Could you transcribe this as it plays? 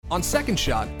On Second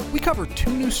Shot, we cover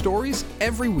 2 new stories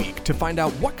every week to find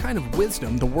out what kind of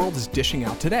wisdom the world is dishing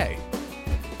out today.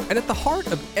 And at the heart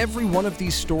of every one of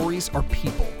these stories are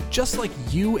people, just like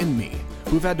you and me,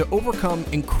 who've had to overcome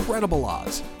incredible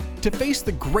odds, to face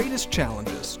the greatest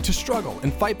challenges, to struggle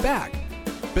and fight back.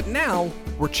 But now,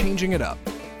 we're changing it up.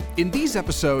 In these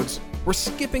episodes, we're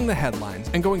skipping the headlines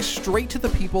and going straight to the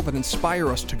people that inspire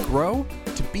us to grow,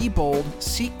 to be bold,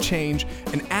 seek change,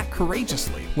 and act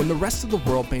courageously when the rest of the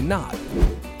world may not.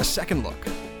 A second look,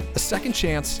 a second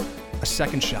chance, a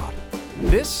second shot.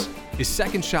 This is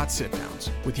Second Shot Sit-Downs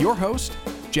with your host,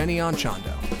 Jenny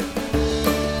Anchondo.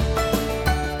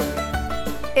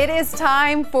 It is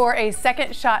time for a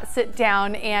Second Shot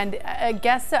Sit-Down, and a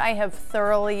guest that I have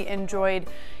thoroughly enjoyed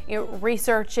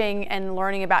researching and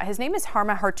learning about. His name is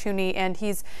Harma Hartouni, and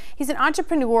he's an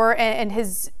entrepreneur, and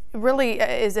his really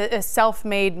is a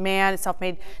self-made man, a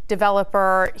self-made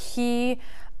developer. He,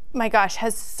 my gosh,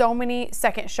 has so many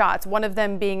second shots, one of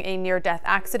them being a near-death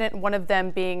accident, one of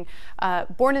them being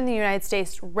born in the United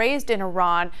States, raised in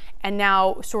Iran, and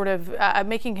now sort of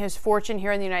making his fortune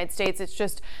here in the United States. It's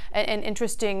just an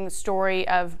interesting story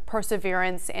of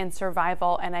perseverance and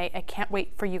survival, and I can't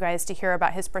wait for you guys to hear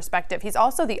about his perspective. He's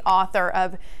also the author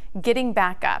of Getting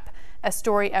Back Up, a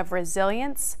story of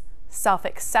resilience,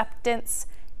 self-acceptance,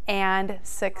 and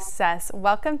success.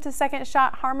 Welcome to Second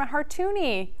Shot, Harma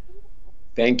Hartouni.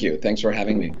 Thank you. Thanks for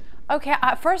having me. Okay,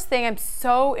 first thing I'm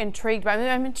so intrigued by,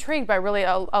 I'm intrigued by really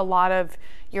a lot of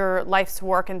your life's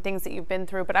work and things that you've been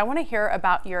through, but I want to hear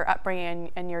about your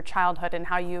upbringing and your childhood and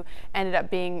how you ended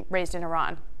up being raised in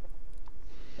Iran.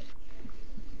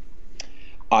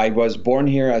 I was born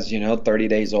here, as you know, 30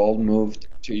 days old, moved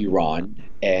to Iran,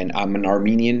 and I'm an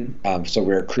Armenian, so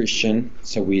we're a Christian,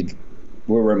 so we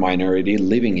were a minority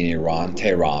living in Iran,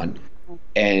 Tehran,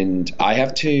 and I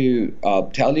have to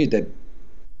tell you that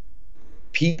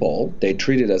people, they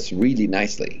treated us really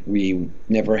nicely. We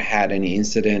never had any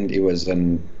incident.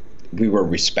 We were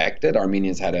respected.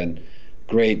 Armenians had a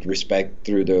great respect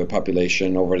through the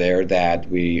population over there, that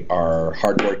we are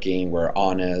hardworking, we're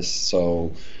honest.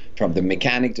 So from the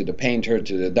mechanic to the painter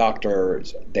to the doctor,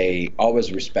 they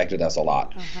always respected us a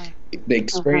lot. The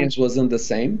experience wasn't the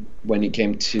same when it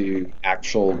came to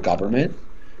actual government.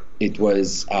 It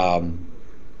was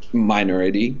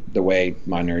minority, the way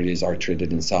minorities are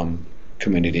treated in some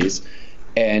communities,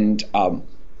 and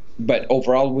but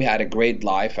overall we had a great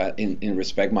life in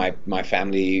respect. My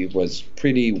family was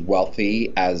pretty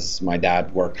wealthy, as my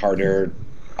dad worked harder.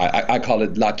 I call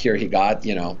it luckier. He got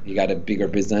a bigger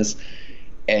business.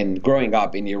 And growing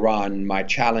up in Iran, my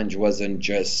challenge wasn't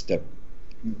just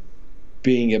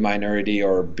being a minority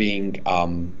or being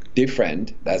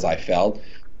different, as I felt.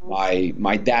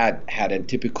 My dad had a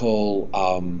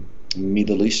typical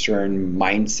Middle Eastern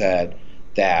mindset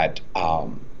that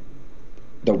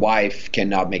the wife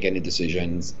cannot make any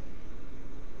decisions.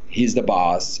 He's the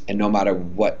boss, and no matter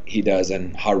what he does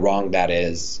and how wrong that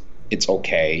is, it's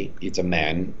okay. It's a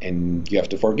man, and you have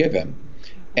to forgive him.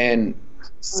 And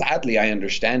sadly, I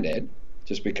understand it,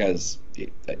 just because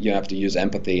you have to use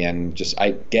empathy, and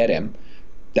I get him.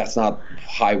 That's not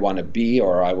how I want to be,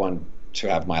 or I want to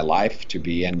have my life to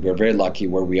be. And we're very lucky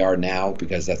where we are now,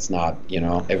 because that's not,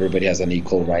 everybody has an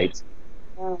equal right.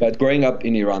 But growing up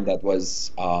in Iran, that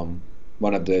was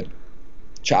one of the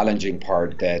challenging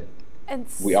part, that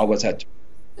we always had to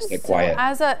stay quiet.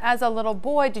 As a little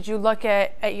boy, did you look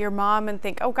at your mom and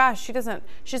think, oh gosh, she doesn't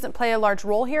play a large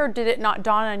role here? Or did it not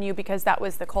dawn on you because that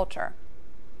was the culture?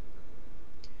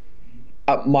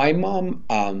 My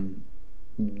mom,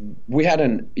 we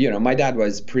had my dad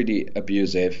was pretty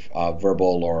abusive,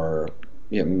 verbal or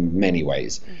many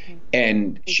ways.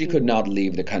 And she could not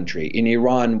leave the country. In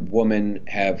Iran, women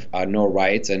have no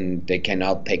rights, and they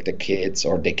cannot take the kids,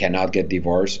 or they cannot get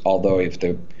divorced. Although if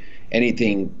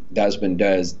anything the husband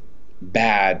does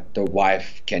bad, the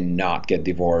wife cannot get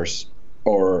divorced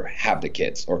or have the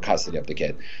kids or custody of the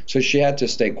kid. So she had to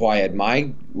stay quiet.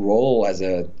 My role as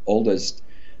a oldest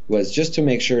was just to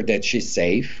make sure that she's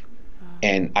safe.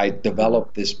 And I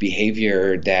developed this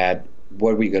behavior that,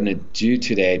 what are we going to do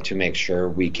today to make sure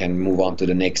we can move on to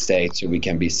the next stage so we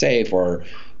can be safe? Or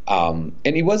and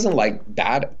it wasn't like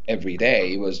that every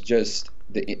day. It was just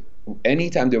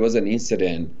anytime there was an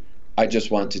incident, I just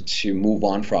wanted to move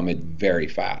on from it very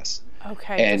fast.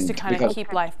 Okay, and just to kind of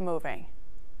keep life moving.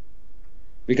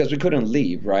 Because we couldn't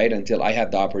leave, right, until I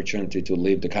had the opportunity to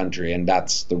leave the country, and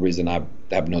that's the reason I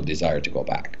have no desire to go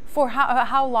back. For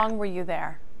how long were you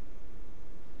there?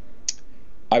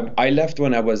 I left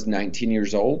when I was 19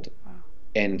 years old. Wow.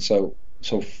 And so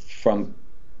from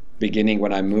beginning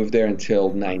when I moved there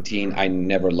until 19, I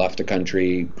never left the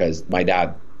country, because my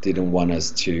dad didn't want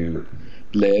us to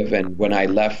live. And when I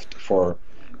left for,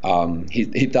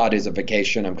 he thought it's a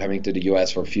vacation. I'm coming to the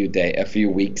U.S. for a few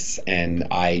weeks, and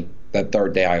the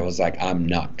third day I was like, I'm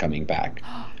not coming back.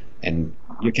 And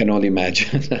you can only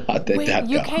imagine how that Wait, got.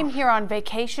 you came here on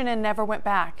vacation and never went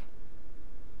back?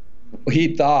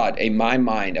 He thought, in my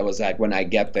mind, I was like, when I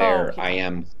get there, I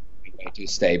am going to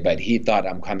stay. But he thought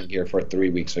I'm coming here for a 3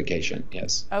 weeks vacation.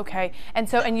 Yes. Okay.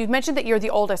 And you mentioned that you're the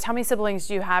oldest. How many siblings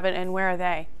do you have, and where are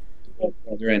they? A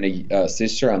brother and a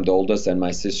sister. I'm the oldest, and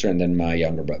my sister, and then my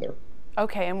younger brother.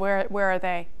 Okay. And where are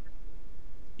they?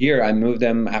 Here, I moved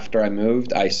them after I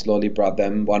moved. I slowly brought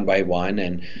them one by one,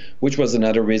 and which was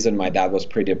another reason my dad was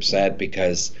pretty upset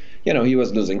because, he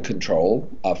was losing control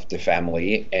of the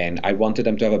family, and I wanted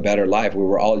them to have a better life. We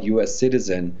were all U.S.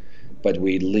 citizen, but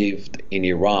we lived in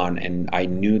Iran, and I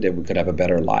knew that we could have a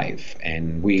better life.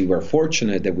 And we were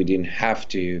fortunate that we didn't have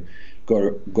to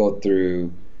go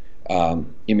through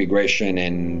immigration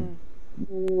and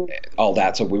all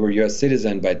that. So we were U.S.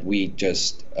 citizen, but we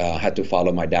just had to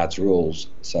follow my dad's rules.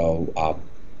 So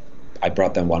I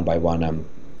brought them one by one.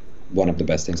 One of the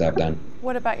best things I've done.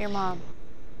 What about your mom?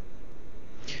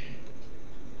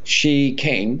 She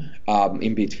came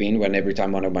in between when every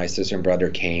time one of my sister and brother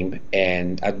came.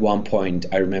 And at one point,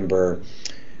 I remember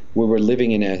we were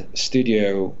living in a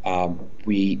studio.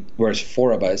 We were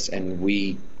 4 of us, and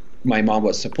my mom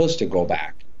was supposed to go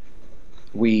back.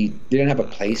 We didn't have a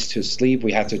place to sleep.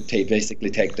 We had to basically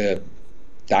take the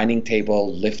dining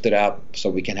table, lift it up so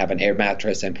we can have an air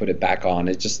mattress and put it back on.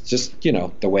 It's just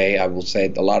the way I will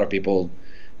say a lot of people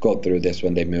go through this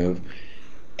when they move.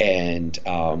 And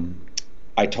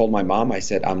I told my mom, I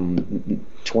said, I'm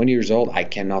 20 years old. I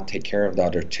cannot take care of the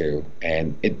other 2.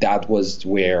 And that was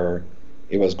where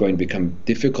it was going to become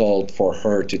difficult for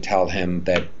her to tell him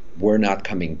that we're not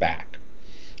coming back.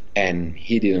 And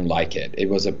he didn't like it. It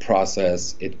was a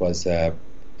process. It was a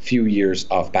few years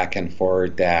of back and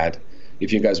forth that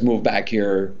if you guys move back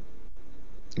here,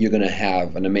 you're going to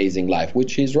have an amazing life,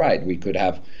 which he's right. We could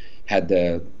have had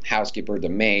the housekeeper, the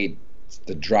maid,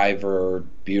 the driver,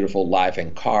 beautiful life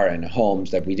and car and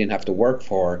homes that we didn't have to work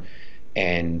for.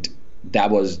 And that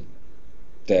was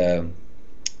the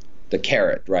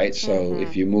carrot, right? So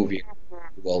if you move here,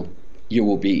 well,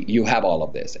 you have all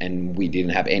of this, and we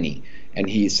didn't have any. And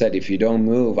he said, if you don't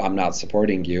move, I'm not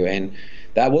supporting you. And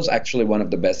that was actually one of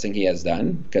the best things he has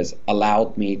done, because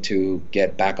allowed me to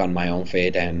get back on my own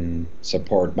feet and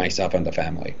support myself and the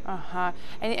family.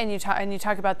 And you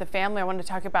talk about the family. I want to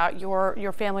talk about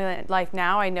your family life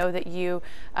now. I know that you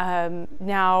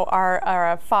now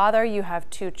are a father. You have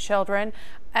 2 children.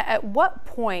 At what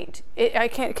point, I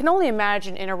can only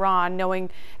imagine in Iran, knowing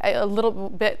a little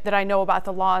bit that I know about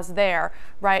the laws there,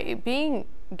 right? Being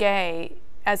gay,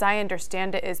 as I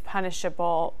understand it, is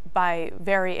punishable by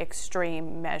very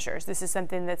extreme measures. This is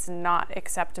something that's not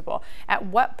acceptable. At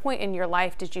what point in your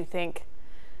life did you think,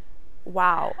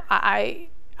 wow, I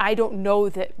don't know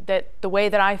that the way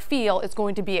that I feel is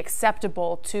going to be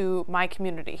acceptable to my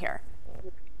community here?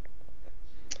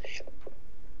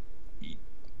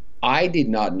 I did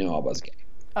not know I was gay.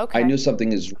 Okay. I knew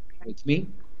something is wrong with me.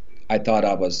 I thought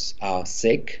I was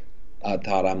sick. I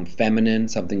thought I'm feminine.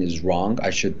 Something is wrong. I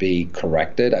should be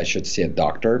corrected. I should see a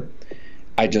doctor.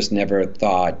 I just never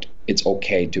thought it's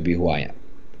okay to be who I am.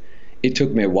 It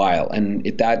took me a while, and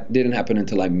that didn't happen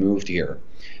until I moved here.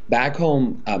 Back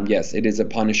home, yes, it is a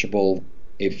punishable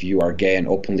if you are gay and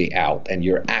openly out, and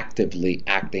you're actively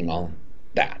acting on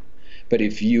that. But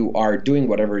if you are doing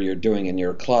whatever you're doing and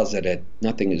you're closeted,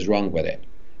 nothing is wrong with it,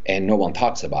 and no one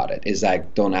talks about it. It's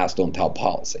like don't ask, don't tell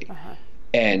policy.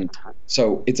 And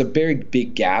so it's a very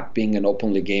big gap being an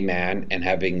openly gay man and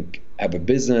have a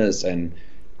business and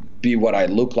be what I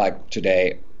look like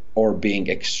today, or being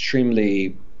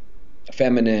extremely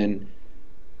feminine.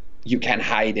 You can't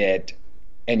hide it,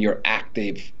 and you're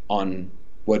active on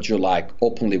what you like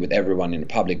openly with everyone in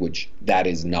public, which that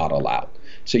is not allowed.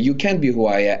 So you can be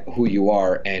who you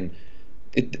are, and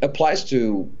it applies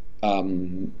to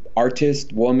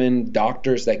artists, women,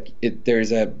 doctors.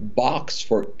 There's a box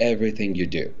for everything you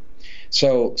do.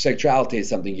 So sexuality is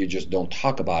something you just don't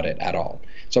talk about it at all.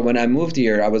 So when I moved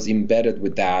here, I was embedded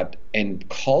with that, and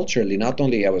culturally, not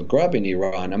only I grew up in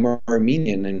Iran, I'm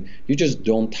Armenian, and you just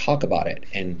don't talk about it.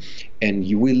 And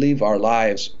we live our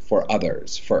lives for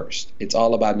others first. It's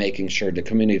all about making sure the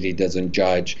community doesn't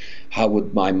judge how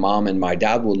would my mom and my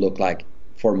dad will look like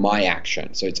for my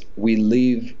action. So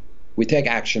we take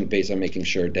action based on making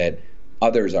sure that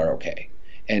others are okay.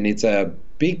 And it's a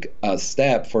big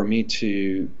step for me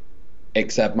to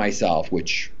accept myself,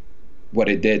 which what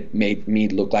it did made me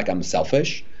look like I'm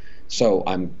selfish. So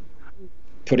I'm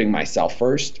putting myself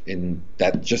first, and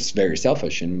that's just very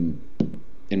selfish in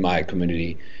my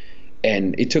community.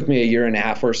 And it took me a year and a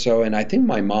half or so, and I think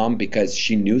my mom, because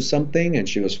she knew something and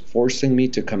she was forcing me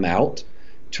to come out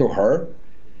to her,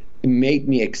 it made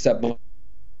me accept my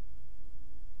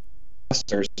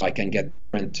sister so I can get a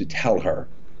friend to tell her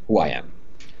who I am.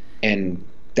 And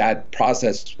that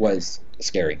process was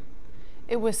scary.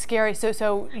 It was scary.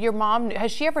 So your mom,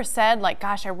 has she ever said like,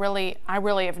 gosh, I really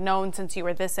have known since you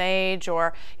were this age,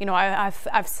 or, you know,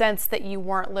 I've sensed that you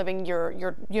weren't living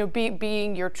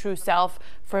being your true self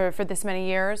for this many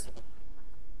years?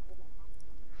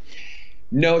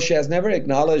 No, she has never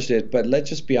acknowledged it, but let's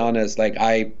just be honest, like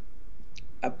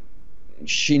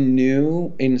she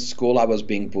knew in school I was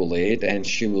being bullied, and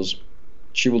she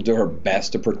will do her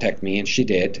best to protect me, and she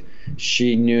did.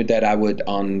 She knew that I would,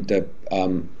 on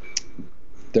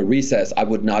the recess, I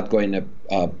would not go in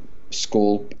a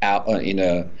school out in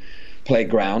a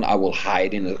playground. I will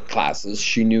hide in the classes.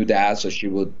 She knew that, so she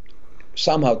would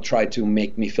somehow try to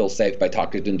make me feel safe by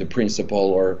talking to the principal.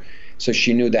 Or so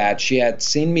she knew that. She had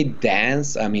seen me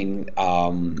dance. I mean,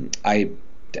 I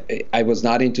was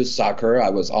not into soccer. I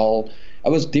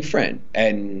was different,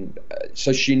 and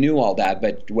so she knew all that.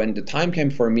 But when the time came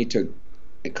for me to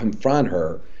confront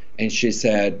her, and she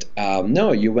said,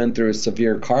 no, you went through a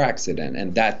severe car accident,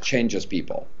 and that changes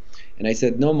people. And I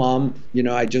said, no, Mom, you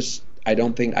know, I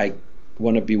don't think I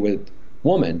want to be with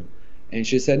women. And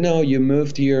she said, no, you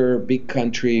moved to your big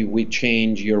country. We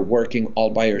changed. You're working all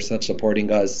by yourself,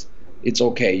 supporting us. It's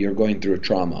okay. You're going through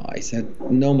trauma. I said,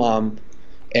 no, Mom.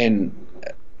 And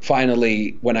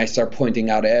finally, when I start pointing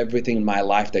out everything in my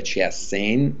life that she has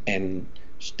seen, and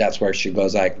that's where she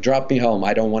goes like, drop me home.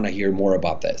 I don't want to hear more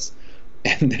about this.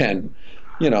 And then,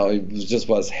 you know, it just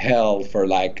was hell for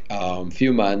like a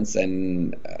few months.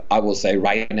 And I will say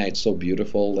right now it's so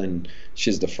beautiful. And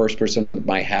she's the first person at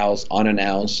my house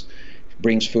unannounced,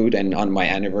 brings food. And on my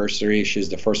anniversary, she's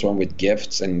the first one with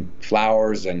gifts and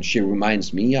flowers. And she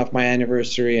reminds me of my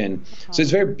anniversary. And so it's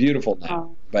very beautiful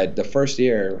now. But the first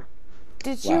year,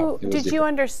 did you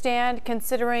understand,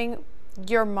 considering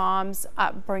your mom's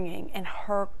upbringing and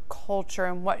her culture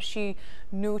and what she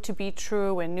knew to be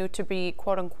true and knew to be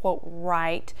quote unquote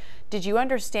right, did you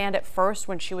understand at first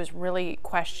when she was really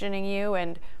questioning you,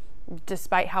 and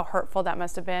despite how hurtful that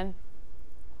must have been?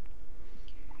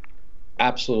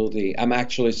 Absolutely. I'm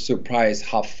actually surprised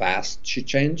how fast she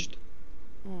changed,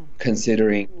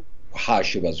 considering how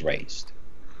she was raised.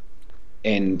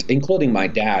 And including my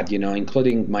dad,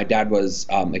 my dad was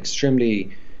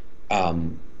extremely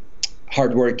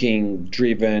hardworking,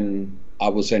 driven, I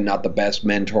would say not the best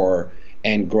mentor,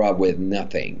 and grew up with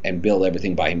nothing and built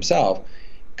everything by himself.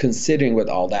 Considering with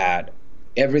all that,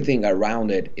 everything around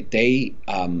it, it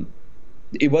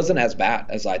wasn't as bad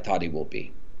as I thought it would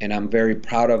be. And I'm very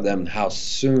proud of them, how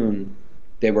soon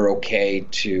they were okay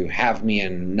to have me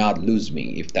and not lose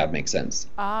me, if that makes sense.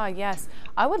 Ah, yes.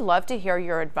 I would love to hear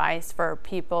your advice for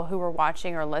people who are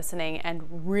watching or listening and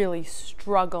really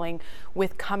struggling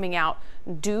with coming out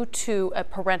due to a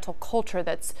parental culture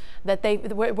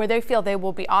where they feel they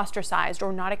will be ostracized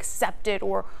or not accepted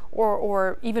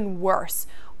or even worse.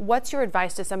 What's your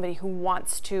advice to somebody who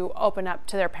wants to open up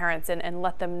to their parents and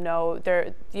let them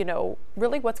know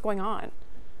really what's going on?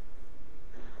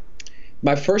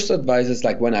 My first advice is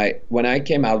like when I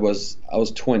came out I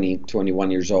was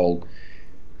 21 years old,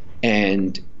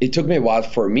 and it took me a while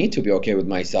for me to be okay with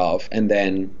myself. And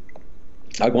then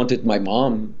I wanted my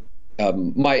mom,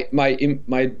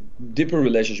 my deeper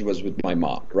relationship was with my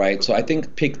mom, right? So I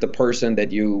think pick the person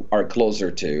that you are closer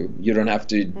to. You don't have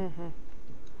to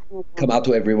come out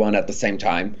to everyone at the same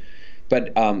time.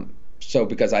 But so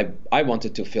because I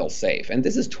wanted to feel safe, and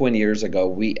this is 20 years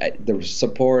ago, the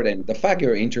support and the fact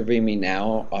you're interviewing me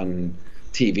now on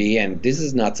TV, and this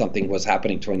is not something was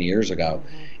happening 20 years ago.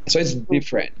 So it's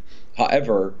different.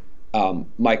 However,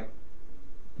 my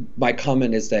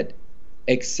comment is that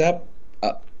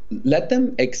let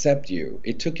them accept you.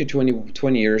 It took you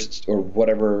 20 years or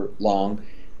whatever long.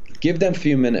 Give them a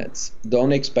few minutes.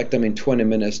 Don't expect them in 20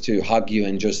 minutes to hug you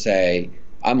and just say,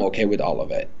 I'm okay with all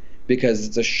of it. Because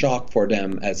it's a shock for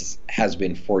them, as has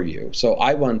been for you. So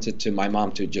I wanted my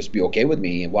mom to just be okay with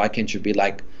me. Why can't you be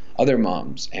like other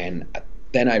moms? And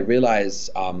then I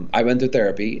realized I went to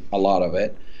therapy, a lot of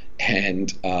it,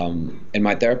 and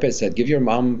my therapist said, give your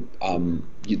mom,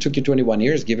 you took you 21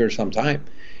 years, give her some time.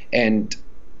 And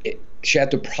she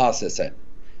had to process it.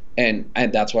 And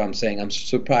that's why I'm saying I'm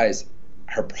surprised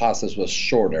her process was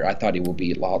shorter. I thought it would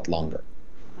be a lot longer.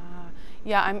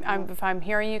 Yeah, if I'm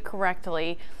hearing you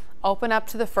correctly, open up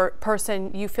to the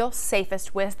person you feel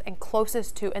safest with and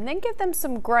closest to, and then give them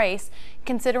some grace,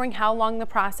 considering how long the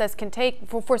process can take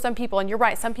for some people. And you're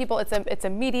right, some people it's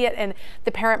immediate, and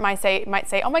the parent might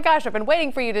say, oh my gosh, I've been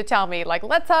waiting for you to tell me, like,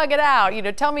 let's hug it out,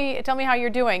 tell me how you're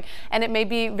doing. And it may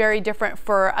be very different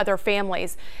for other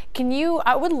families.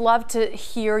 I would love to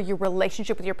hear your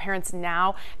relationship with your parents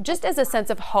now, just as a sense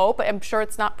of hope. I'm sure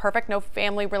it's not perfect, no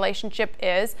family relationship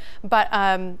is, but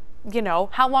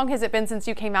how long has it been since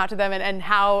you came out to them, and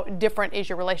how different is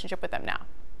your relationship with them now?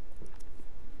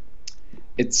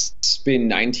 It's been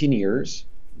 19 years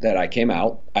that I came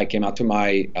out. I came out to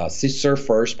my sister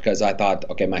first because I thought,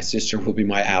 okay, my sister will be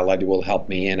my ally, will help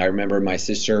me. And I remember my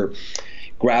sister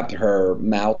grabbed her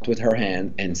mouth with her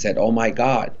hand and said, "Oh my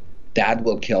God, Dad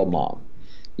will kill Mom."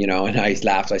 And I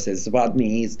laughed. I said, "It's about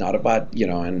me. It's not about,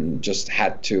 and just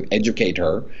had to educate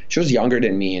her. She was younger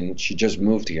than me and she just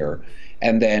moved here.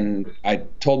 And then I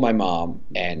told my mom,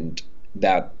 and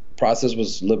that process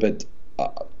was a little bit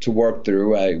to work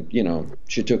through.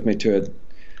 She took me to a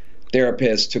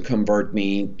therapist to convert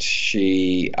me.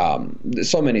 She,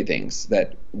 so many things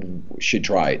that she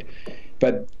tried.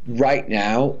 But right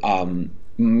now,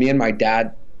 me and my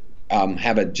dad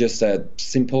have just a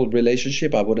simple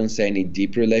relationship. I wouldn't say any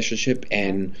deep relationship.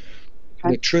 And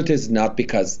the truth is not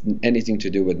because anything to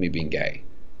do with me being gay.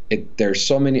 There's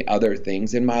so many other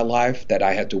things in my life that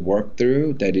I had to work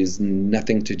through that is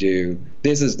nothing to do.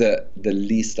 This is the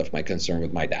least of my concern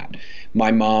with my dad.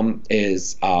 My mom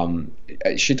is,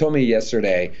 she told me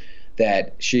yesterday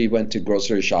that she went to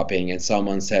grocery shopping and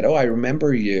someone said, "Oh, I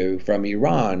remember you from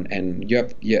Iran, and you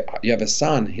have a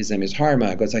son. His name is Harma."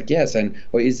 I was like, "Yes," and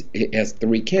he has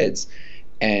 3 kids.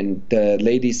 And the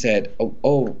lady said,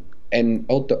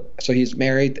 so he's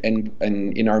married, and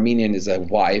in Armenian is a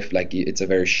wife, like it's a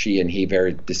very she and he,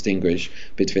 very distinguished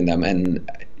between them. And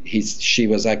she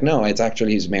was like, "No, it's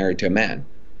actually he's married to a man."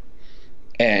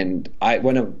 And I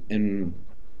went up and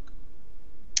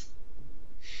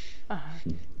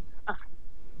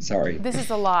sorry. This is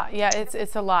a lot. Yeah,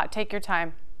 it's a lot. Take your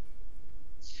time.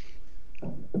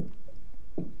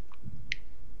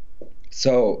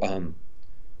 So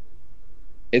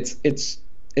it's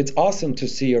awesome to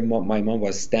see my mom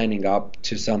was standing up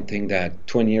to something that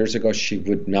 20 years ago she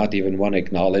would not even want to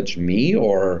acknowledge me,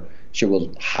 or she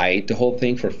will hide the whole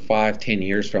thing for 5-10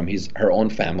 years from her own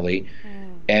family.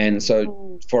 And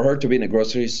so for her to be in a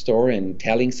grocery store and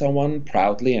telling someone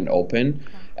proudly and open,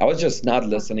 I was just not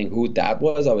listening who that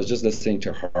was. I was just listening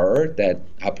to her, that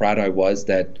how proud I was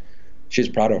that she's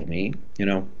proud of me,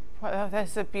 Well,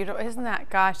 that's a beautiful, isn't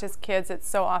that, gosh, as kids, it's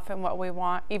so often what we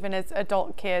want. Even as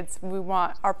adult kids, we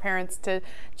want our parents to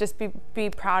just be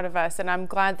proud of us. And I'm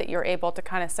glad that you're able to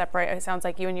kind of separate. It sounds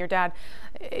like you and your dad,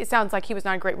 it sounds like he was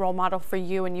not a great role model for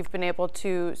you, and you've been able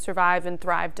to survive and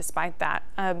thrive despite that.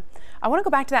 I want to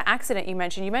go back to that accident you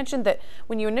mentioned. You mentioned that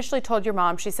when you initially told your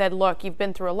mom, she said, "Look, you've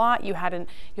been through a lot. You had an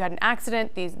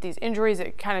accident. These injuries,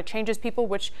 it kind of changes people,"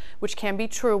 which can be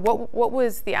true. What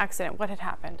was the accident? What had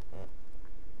happened?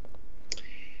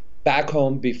 Back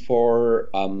home, before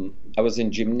I was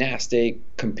in gymnastics,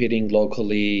 competing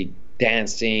locally,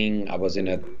 dancing. I was in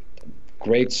a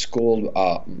great school,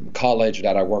 college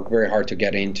that I worked very hard to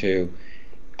get into.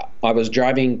 I was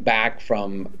driving back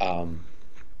from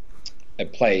a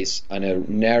place on a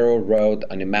narrow road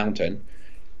on a mountain,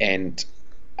 and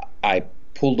I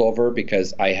pulled over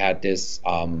because I had this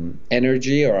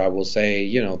energy, or I will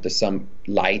say, there's some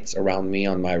lights around me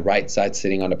on my right side,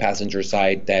 sitting on the passenger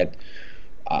side, that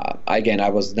again, I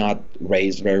was not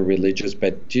raised very religious,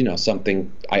 but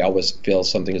something, I always feel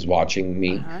something is watching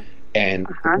me. And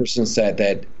the person said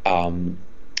that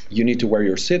you need to wear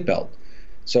your seatbelt.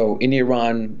 So in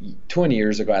Iran, 20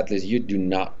 years ago at least, you do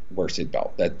not wear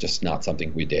seatbelt. That's just not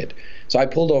something we did. So I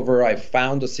pulled over. I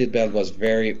found the seatbelt was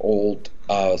very old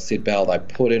seatbelt. I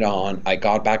put it on. I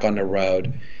got back on the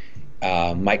road.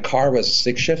 My car was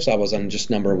 6 shifts. I was on just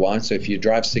number 1. So if you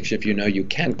drive 6 shifts, you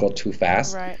can't go too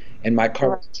fast. Right. And my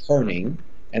car was turning.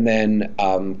 And then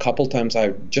a couple times I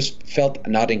just felt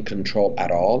not in control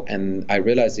at all. And I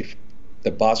realized if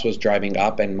the bus was driving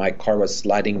up and my car was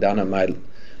sliding down on my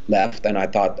left, and I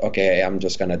thought, okay, I'm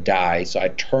just going to die. So I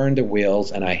turned the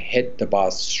wheels and I hit the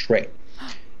bus straight.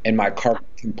 And my car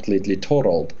completely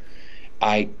totaled.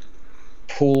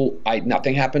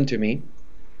 Nothing happened to me.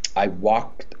 I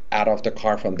walked out of the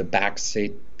car from the back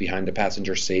seat behind the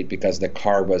passenger seat because the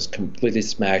car was completely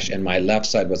smashed, and my left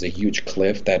side was a huge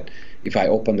cliff that if I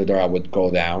opened the door, I would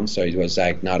go down. So it was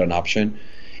like not an option.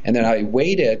 And then I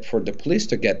waited for the police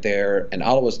to get there, and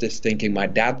I was just thinking my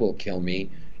dad will kill me,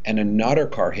 and another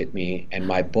car hit me and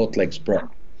my both legs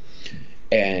broke.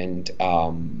 And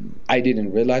I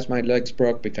didn't realize my legs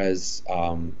broke because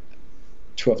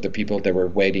two of the people that were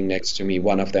waiting next to me,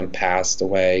 one of them passed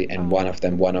away, and one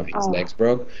of his legs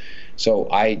broke. So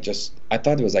I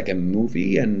thought it was like a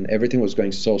movie, and everything was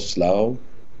going so slow.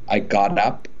 I got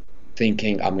up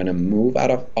thinking I'm gonna move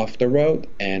out off the road,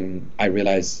 and I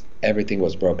realized everything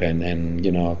was broken,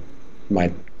 and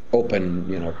my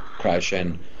open crush,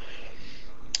 and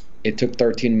it took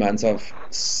 13 months of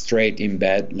straight in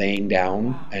bed, laying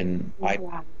down, and I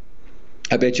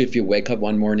bet you if you wake up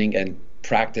one morning and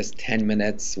practice 10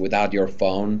 minutes without your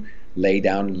phone, lay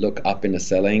down, look up in the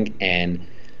ceiling, and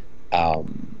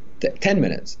 10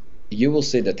 minutes, you will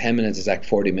see that 10 minutes is like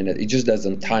 40 minutes. It just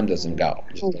time doesn't go.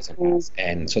 It just doesn't pass.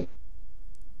 And so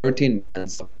 13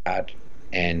 months of that,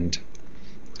 and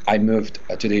I moved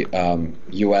to the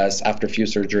U.S. after a few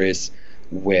surgeries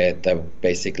with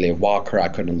basically a walker. I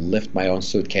couldn't lift my own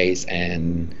suitcase,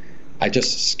 and I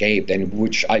just escaped, and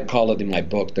which I call it in my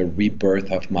book, the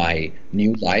rebirth of my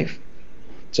new life.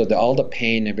 So all the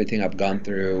pain, everything I've gone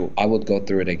through, I would go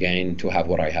through it again to have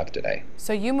what I have today.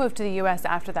 So you moved to the U.S.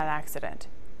 after that accident?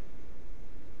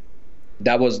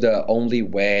 That was the only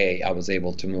way I was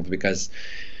able to move, because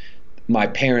my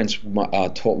parents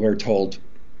were told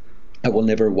I will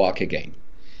never walk again.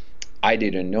 I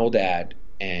didn't know that,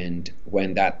 and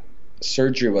when that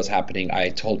surgery was happening, I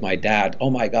told my dad, "Oh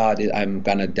my God, I'm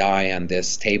gonna die on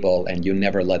this table, and you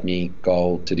never let me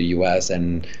go to the U.S.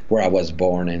 and where I was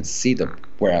born and see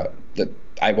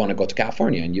I want to go to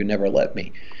California, and you never let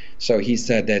me." So he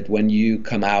said that when you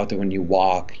come out and when you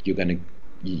walk,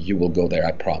 you will go there,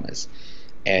 I promise.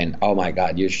 And oh my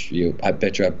God, I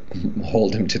bet you I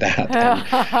hold him to that. And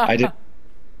I did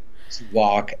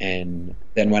walk, and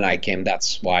then when I came,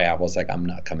 that's why I was like, I'm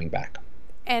not coming back.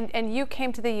 And you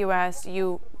came to the U.S.,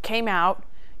 you came out,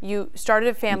 you started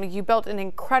a family, you built an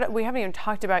incredible, we haven't even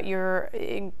talked about your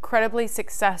incredibly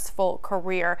successful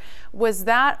career. Was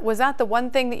that the one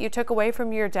thing that you took away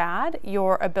from your dad,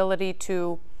 your ability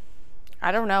to,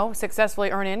 I don't know,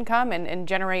 successfully earn income and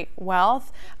generate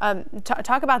wealth?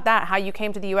 Talk about that, how you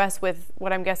came to the U.S. with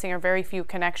what I'm guessing are very few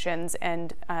connections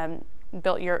and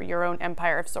built your own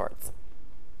empire of sorts.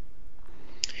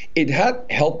 It had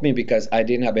helped me because I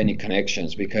didn't have any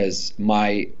connections, because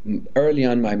early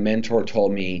on my mentor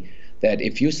told me that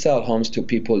if you sell homes to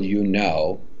people you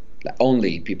know,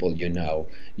 only people you know,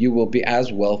 you will be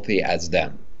as wealthy as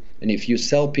them. And if you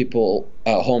sell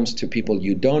homes to people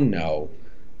you don't know,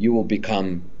 you will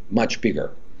become much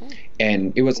bigger.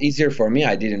 And it was easier for me.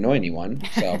 I didn't know anyone.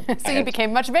 So, so you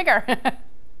became much bigger.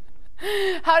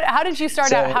 How did you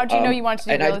start out? How did you know you wanted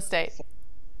to do real estate?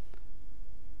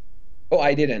 Oh,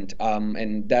 I didn't.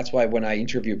 And that's why when I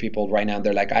interview people right now,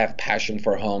 they're like, I have passion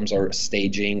for homes or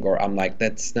staging, or I'm like,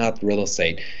 that's not real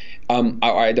estate.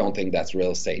 I don't think that's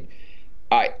real estate.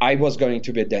 I was going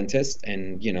to be a dentist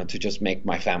and, to just make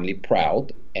my family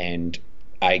proud. And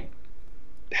I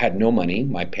had no money.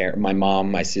 My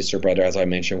mom, my sister, brother, as I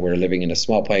mentioned, were living in a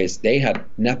small place. They had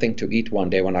nothing to eat one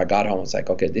day. When I got home, I was like,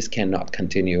 okay, this cannot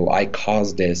continue. I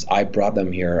caused this. I brought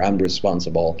them here. I'm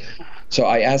responsible. So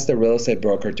I asked the real estate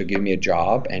broker to give me a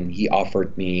job, and he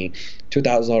offered me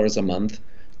 $2,000 a month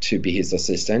to be his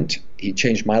assistant. He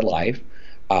changed my life.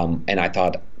 And I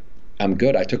thought, I'm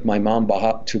good. I took my mom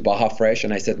to Baja Fresh,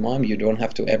 and I said, Mom, you don't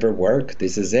have to ever work.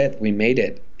 This is it. We made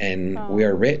it, and we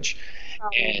are rich.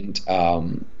 And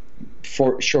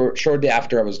shortly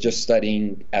after, I was just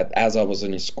studying as I was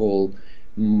in school,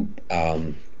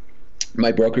 my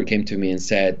broker came to me and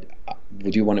said,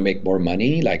 would you want to make more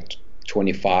money, like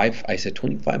 25? I said,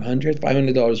 $2,500,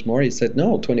 $500 more? He said,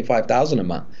 no, $25,000 a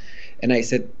month. And I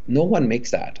said, no one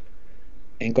makes that.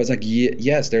 And he goes like,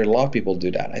 yes, there are a lot of people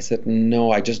do that. I said,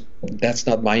 no, that's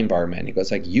not my environment. He goes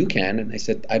like, you can. And I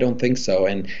said, I don't think so.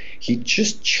 And he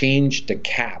just changed the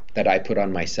cap that I put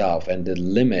on myself and the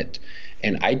limit.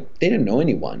 And I didn't know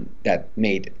anyone that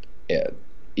made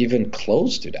even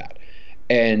close to that.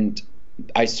 And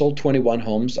I sold 21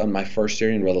 homes on my first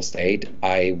year in real estate.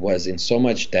 I was in so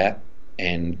much debt,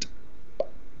 and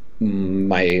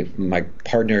my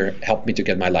partner helped me to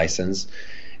get my license,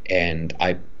 and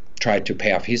I tried to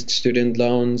pay off his student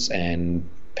loans and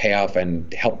pay off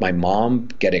and help my mom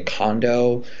get a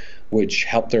condo, which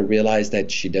helped her realize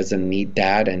that she doesn't need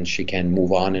that and she can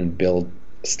move on and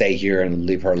stay here and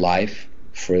live her life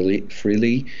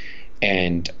freely.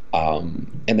 And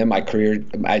then my career,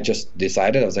 I just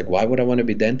decided, I was like, why would I want to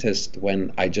be a dentist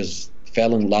when I just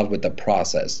fell in love with the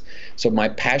process? So my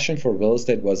passion for real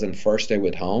estate wasn't first day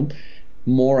with home.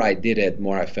 More I did it,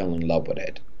 more I fell in love with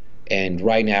it. And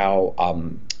right now,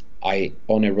 I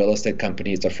own a real estate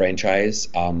company. It's a franchise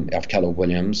of Keller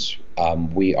Williams.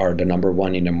 We are the number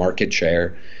one in the market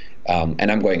share.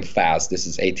 And I'm going fast. This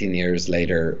is 18 years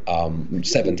later,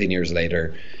 17 years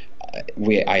later.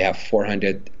 I have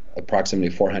approximately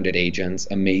 400 agents,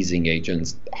 amazing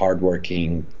agents,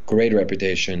 hardworking, great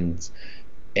reputations,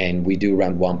 and we do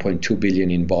around 1.2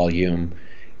 billion in volume.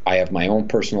 I have my own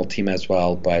personal team as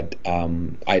well, but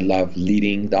I love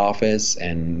leading the office,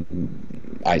 and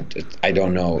I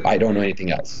don't know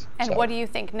anything else. And so. What do you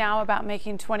think now about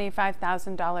making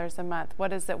 $25,000 a month?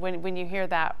 What is it when you hear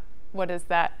that? What does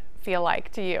that feel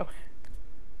like to you?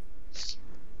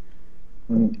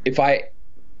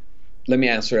 Let me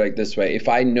answer it like this way. If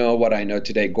I know what I know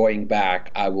today, going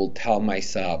back, I will tell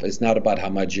myself it's not about how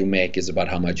much you make, it's about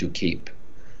how much you keep.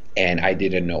 And I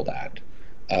didn't know that.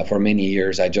 For many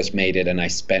years, I just made it and I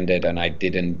spent it and I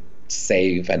didn't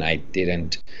save and I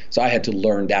didn't. So I had to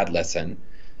learn that lesson.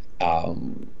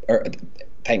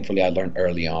 Thankfully, I learned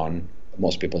early on.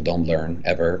 Most people don't learn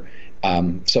ever.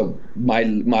 So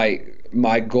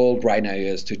my goal right now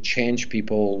is to change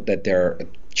people's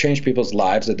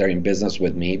lives that they're in business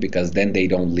with me, because then they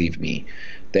don't leave me.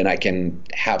 Then I can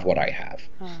have what I have.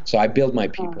 So I build my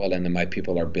people, and then my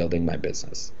people are building my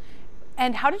business.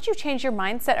 And how did you change your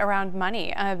mindset around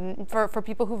money? For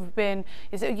people who've been,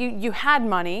 you had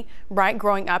money, right,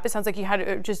 growing up. It sounds like you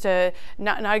had just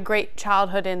not a great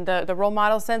childhood in the role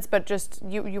model sense, but just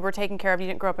you were taken care of. You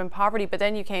didn't grow up in poverty, but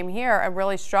then you came here and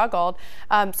really struggled.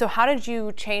 So how did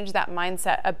you change that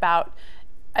mindset about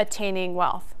attaining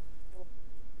wealth?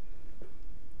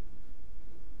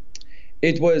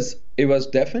 It was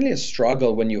definitely a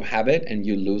struggle when you have it and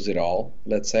you lose it all,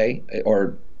 let's say,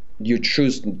 or you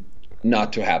choose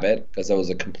not to have it, because that was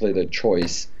a complete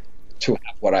choice to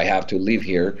have what I have to live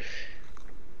here.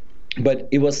 But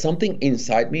it was something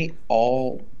inside me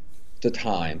all the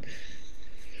time.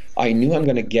 I knew I'm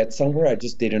going to get somewhere, I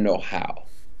just didn't know how.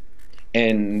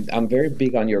 And I'm very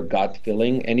big on your gut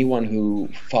feeling. Anyone who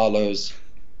follows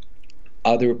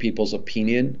other people's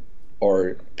opinion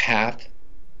or path,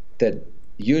 that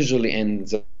usually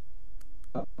ends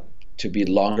up to be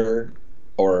longer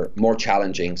or more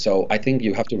challenging. So I think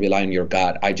you have to rely on your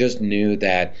gut. I just knew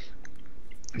that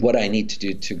what I need to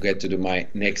do to get to my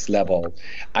next level.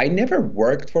 I never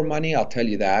worked for money, I'll tell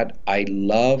you that. I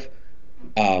love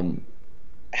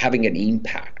having an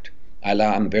impact.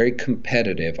 I'm very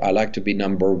competitive. I like to be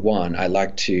number one. I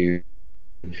like to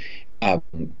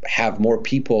have more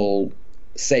people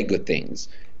say good things.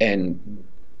 And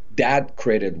that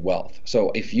created wealth.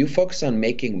 So if you focus on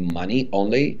making money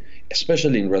only,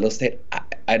 especially in real estate,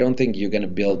 I don't think you're going to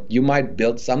build. You might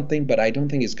build something, but I don't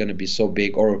think it's going to be so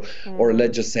big. Or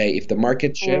let's just say, if the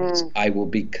market shifts, I will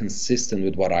be consistent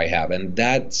with what I have, and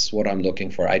that's what I'm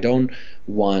looking for. I don't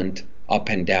want up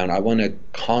and down. I want to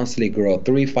constantly grow.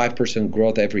 3-5%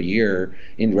 growth every year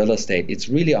in real estate. It's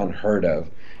really unheard of,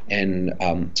 and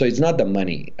so it's not the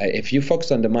money. If you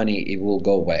focus on the money, it will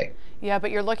go away. Yeah,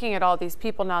 but you're looking at all these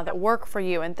people now that work for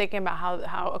you and thinking about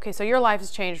how okay, so your life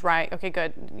has changed, right? Okay,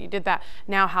 good, you did that.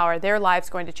 Now how are their lives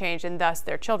going to change, and thus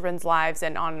their children's lives,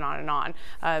 and on and on and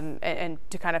on, and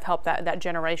to kind of help that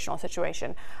generational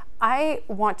situation. I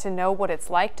want to know what it's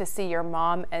like to see your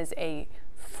mom as a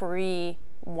free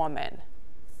woman.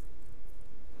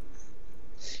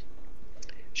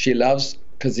 She loves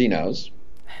casinos.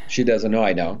 She doesn't know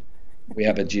I know. We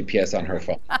have a GPS on her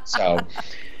phone. So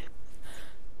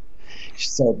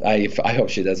I hope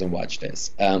she doesn't watch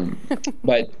this.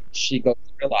 But she goes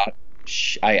through a lot.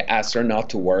 I asked her not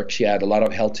to work. She had a lot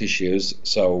of health issues.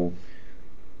 So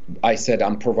I said,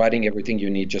 I'm providing everything you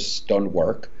need, just don't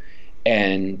work.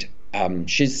 And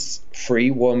she's a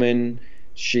free woman.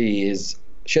 She has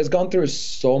gone through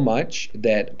so much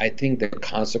that I think the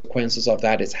consequences of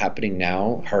that is happening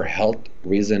now. Her health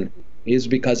reason is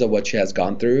because of what she has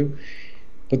gone through.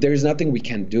 But there's nothing we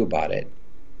can do about it,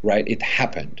 right? It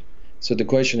happened. So the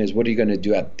question is, what are you going to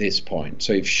do at this point?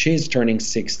 So if she's turning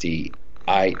 60,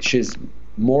 she's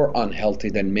more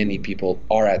unhealthy than many people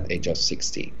are at the age of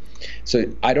 60. So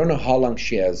I don't know how long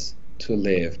she has to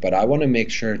live, but I want to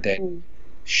make sure that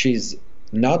she's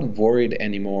not worried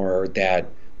anymore that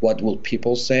what will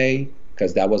people say,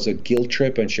 because that was a guilt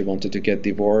trip and she wanted to get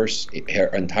divorced. Her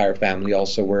entire family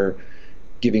also were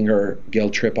giving her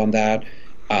guilt trip on that.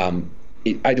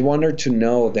 I'd want her to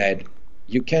know that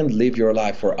you can't live your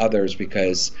life for others,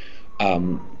 because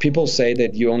people say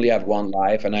that you only have one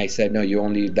life, and I said, no, you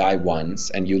only die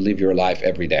once, and you live your life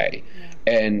every day.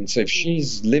 Yeah. And so if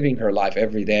she's living her life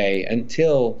every day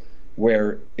until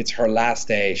where it's her last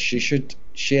day,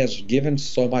 she has given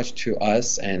so much to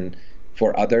us and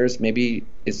for others. Maybe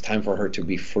it's time for her to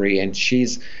be free. And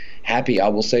she's happy. I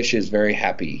will say she's very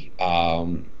happy.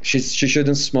 She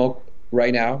shouldn't smoke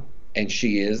right now, and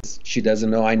she is. She doesn't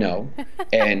know I know.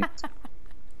 And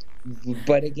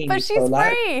but again, but she's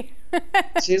free.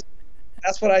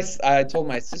 That's what I told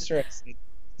my sister. I said,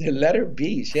 let her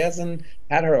be. She hasn't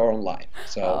had her own life.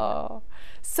 So. Oh.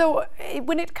 So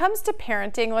when it comes to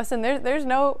parenting, listen, there's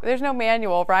no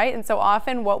manual, right? And so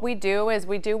often what we do is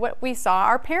we do what we saw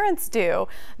our parents do,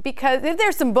 because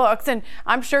there's some books, and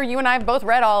I'm sure you and I have both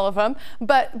read all of them,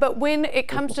 but when it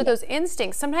comes to those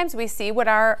instincts, sometimes we see what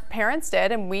our parents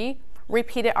did and we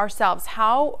repeat it ourselves.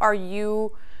 How are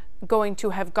you going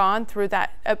to have gone through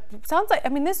that? Sounds like, I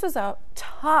mean, this was a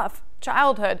tough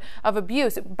childhood of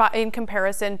abuse in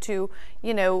comparison to,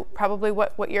 probably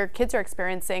what your kids are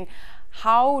experiencing.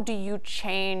 How do you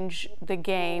change the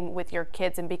game with your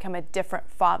kids and become a different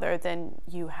father than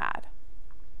you had?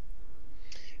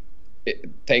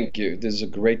 Thank you. This is a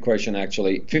great question,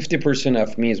 actually. 50%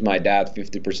 of me is my dad,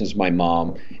 50% is my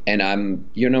mom. And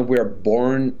we're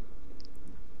born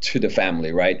to the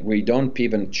family, right? We don't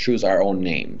even choose our own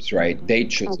names, right? They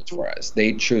choose it for us.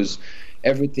 They choose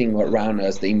everything around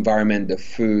us, the environment, the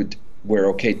food we're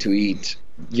okay to eat.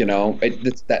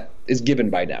 That is given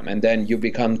by them. And then you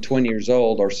become 20 years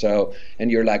old or so, and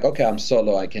you're like, okay, I'm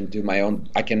solo. I can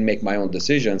make my own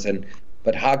decisions.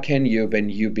 But how can you, when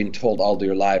you've been told all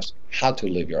your lives how to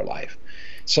live your life?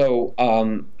 So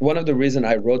one of the reasons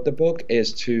I wrote the book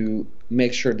is to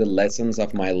make sure the lessons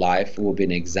of my life will be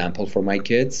an example for my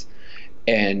kids,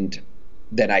 and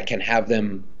that I can have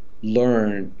them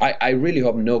learn. I really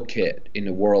hope no kid in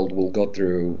the world will go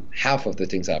through half of the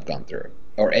things I've gone through,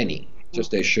 or any.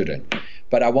 Just they shouldn't.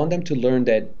 But I want them to learn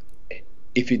that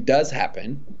if it does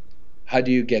happen, how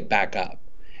do you get back up?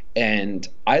 And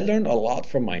I learned a lot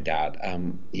from my dad.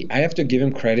 I have to give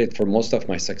him credit for most of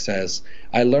my success.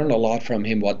 I learned a lot from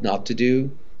him what not to do.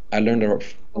 I learned a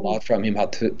lot from him how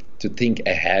to think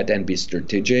ahead and be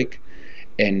strategic.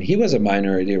 And he was a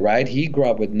minority, right? He grew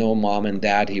up with no mom and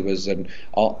dad. He was an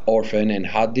orphan. And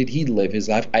how did he live his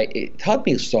life? It taught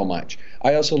me so much.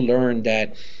 I also learned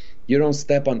that you don't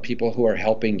step on people who are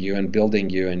helping you and building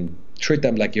you, and treat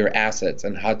them like your assets.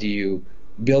 And how do you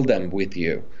build them with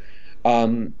you?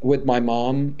 With my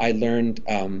mom, I learned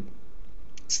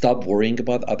stop worrying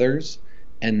about others,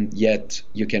 and yet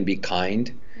you can be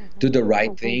kind. Do the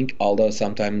right thing, although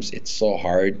sometimes it's so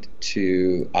hard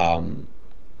to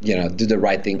do the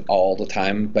right thing all the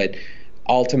time, but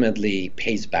ultimately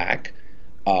pays back.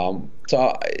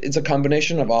 So it's a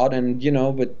combination of all, and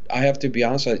but I have to be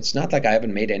honest, it's not like I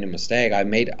haven't made any mistake. I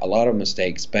made a lot of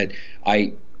mistakes, but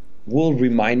I will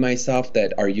remind myself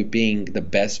that, are you being the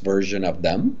best version of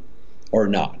them or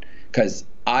not? Because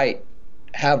I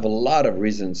have a lot of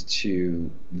reasons to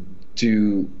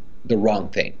do the wrong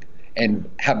thing and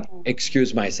have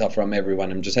excused myself from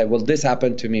everyone. I'm just saying, well, this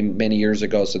happened to me many years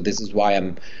ago, so this is why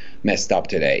I'm messed up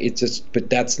today. But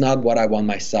that's not what I want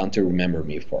my son to remember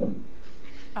me for.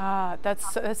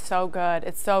 That's so good.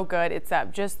 It's so good. It's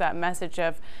that message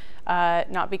of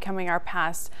not becoming our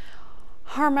past.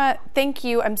 Harma, thank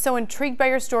you. I'm so intrigued by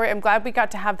your story. I'm glad we got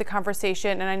to have the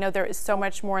conversation, and I know there is so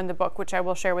much more in the book, which I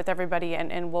will share with everybody,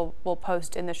 and we'll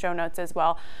post in the show notes as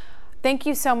well. Thank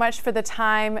you so much for the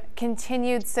time,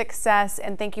 continued success,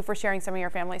 and thank you for sharing some of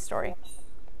your family story.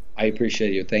 I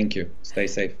appreciate you. Thank you. Stay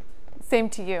safe. Same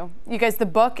to you. You guys, the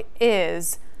book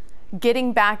is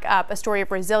Getting Back Up, a story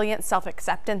of resilience,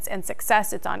 self-acceptance, and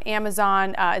success. It's on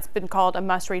Amazon. It's been called a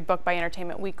must-read book by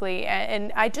Entertainment Weekly.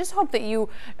 And I just hope that you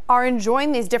are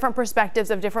enjoying these different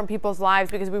perspectives of different people's lives,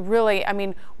 because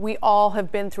we all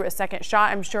have been through a second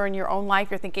shot. I'm sure in your own life,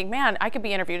 you're thinking, man, I could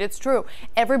be interviewed. It's true.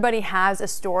 Everybody has a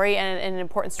story and an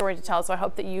important story to tell. So I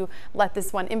hope that you let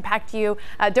this one impact you.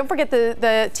 Don't forget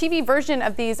the TV version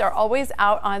of these are always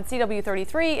out on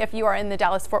CW33 if you are in the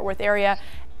Dallas-Fort Worth area.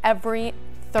 Every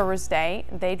Thursday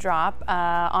they drop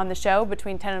on the show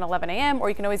between 10 and 11 a.m. or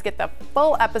you can always get the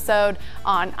full episode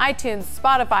on iTunes,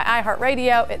 Spotify,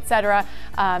 iHeartRadio, etc.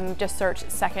 Just search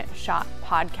Second Shot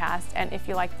Podcast. And if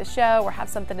you like the show or have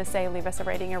something to say, leave us a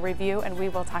rating or review, and we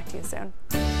will talk to you soon.